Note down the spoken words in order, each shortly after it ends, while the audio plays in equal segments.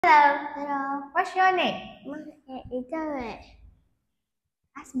Hello. Hello. What's your name? My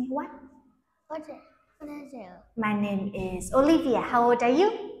Ask me what? What is it? My name is Olivia. How old are you?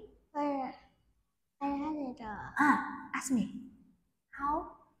 I had it. Ask me.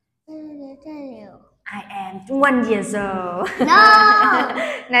 How? What did I tell you? I am 1 years old. No.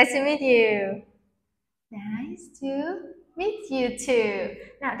 Nice to meet you. Nice to meet you too.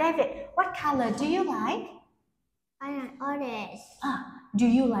 Now, David, what color do you like? I like orange. Do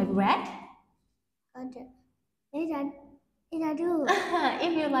you like red? It I do.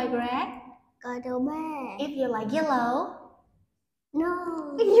 If you like red, Got the bag. if you like yellow,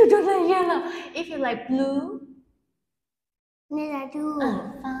 No. if you don't like yellow, if you like blue, It I do.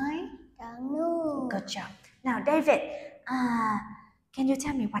 fine. Don't know. Good job. Now, David, can you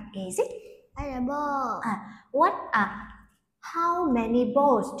tell me what is it? I like ball. What? How many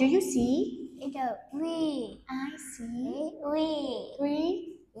balls do you see? It's a we. I see We.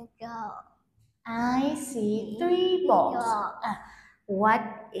 3. It's a I see 3 balls.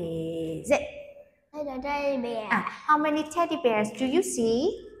 What is it? teddy bear. How many teddy bears do you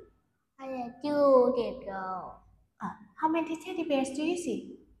see? I like two teddy bear. How many teddy bears do you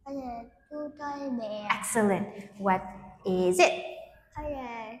see? I like two teddy bear. Excellent. What is it? I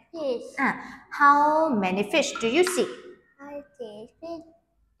like fish. How many fish do you see? I see fish.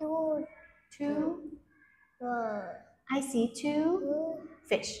 Two. 2. Bird. I see 2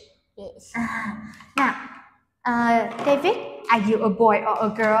 fish. Fish. Now, David, are you a boy or a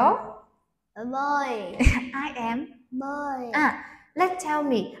girl? A boy. I am. Boy. Let's tell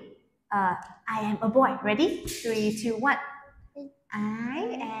me. I am a boy. Ready? 3, 2, 1.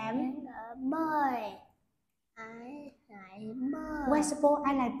 I am a boy. I like boy. Where's the ball?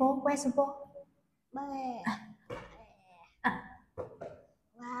 I like ball. Where's the ball? Boy.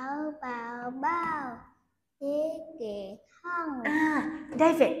 Bao bao bao. Kì không.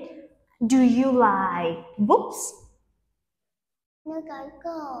 David, do you like books? Nước cái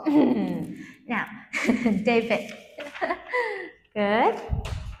cô. Now, David. Good.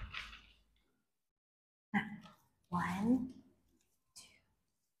 Now, 1, 2.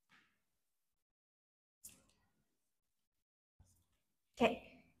 Okay.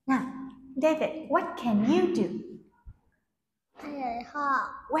 Now, David, what can you do? I like hot.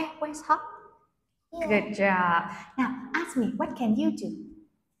 Where's hot? Yeah. Good job. Now, ask me, what can you do?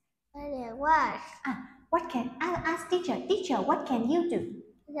 I like wash. What can ask teacher? Teacher, what can you do?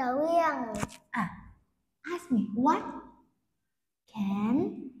 Giáo viên. Ask me, what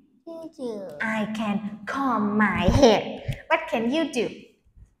can Teacher. I can comb my hair? What can you do?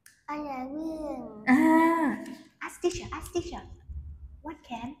 I like viên. Ask teacher. What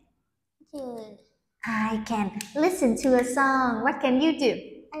can? Teacher. I can listen to a song. What can you do?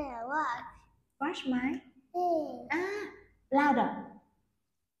 I like wash. Brush my Teeth. louder.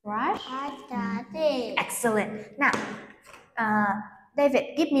 Brush. I started. Excellent. Now,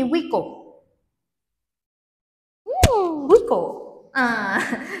 David, give me wiggle. Wiggle.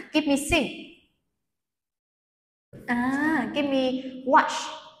 Give me sing. Give me wash.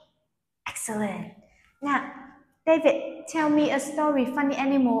 Excellent. Now, David, tell me a story. Funny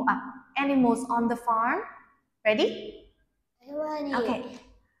animals on the farm. Ready? Ready. Okay.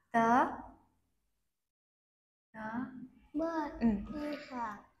 The Bird. Đi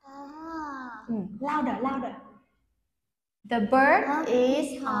hàng. louder. The bird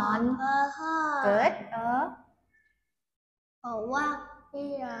is on good. Ở hoa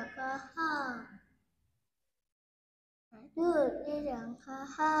đi là cơ ha. Đưa đi là cơ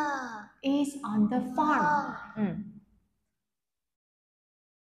ha. Is on the farm.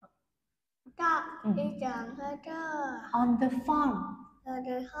 Trọ đi là cơ trơ. On the farm. Rồi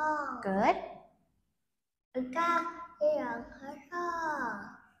rồi ho. Good. Ca đi là cơ trơ.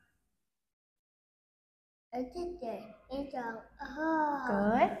 Ở chiếc trẻ đi là cơ ha.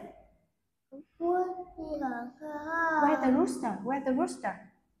 Good. Quân đi là cơ ha. Where's the rooster?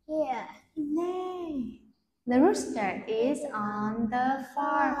 Here. Nay. The rooster is on the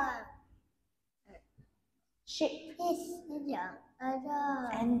farm. Sheep. Fish đi là cơ trơ.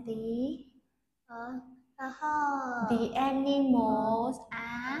 And the animals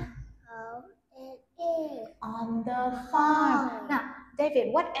are on the farm. Now,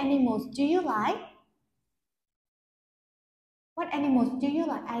 David, what animals do you like? What animals do you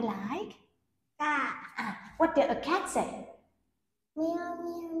like? I like cat. What does a cat say? Meow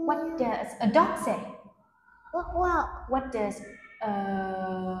meow. What does a dog say? Wow. What does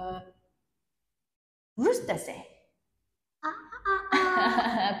a rooster say?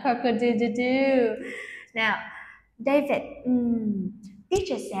 Cock-a-doodle-doo. Now, David,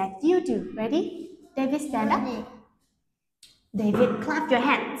 teacher said you do. Ready? David, stand up. David, clap your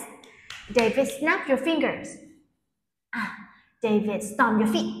hands. David, snap your fingers. David, stomp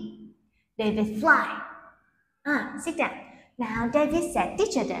your feet. David, fly. Sit down. Now David said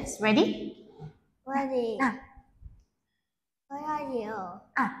teacher does. Ready? Ready. Ah. What are you?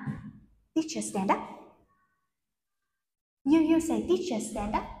 Teacher stand up. You say teacher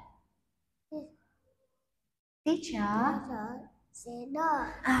stand up. Teacher. Stand up.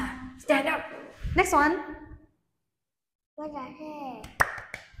 Stand up. Next one. What are you?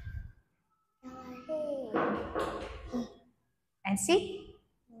 And sit.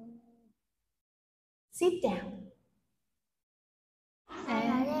 Sit down.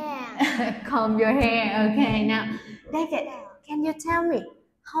 And comb your hair. Okay, now David, can you tell me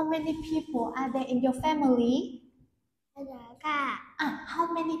how many people are there in your family?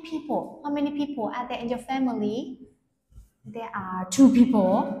 How many people? How many people are there in your family? There are 2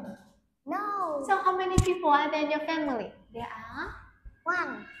 people. No. So how many people are there in your family? There are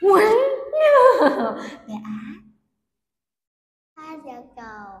 1. No. There are 2 giờ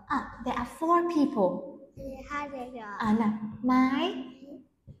cầu. There are 4 people. 2 giờ cầu. Now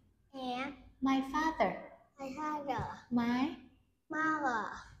my father. My father. My mother.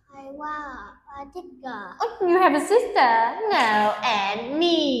 My sister. Oh, you have a sister? No, and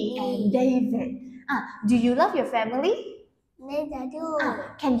me and David. Do you love your family? Yes, I do.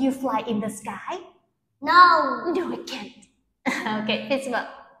 Can you fly in the sky? No. No, I can't. Okay, fist bump.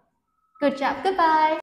 Good job. Goodbye.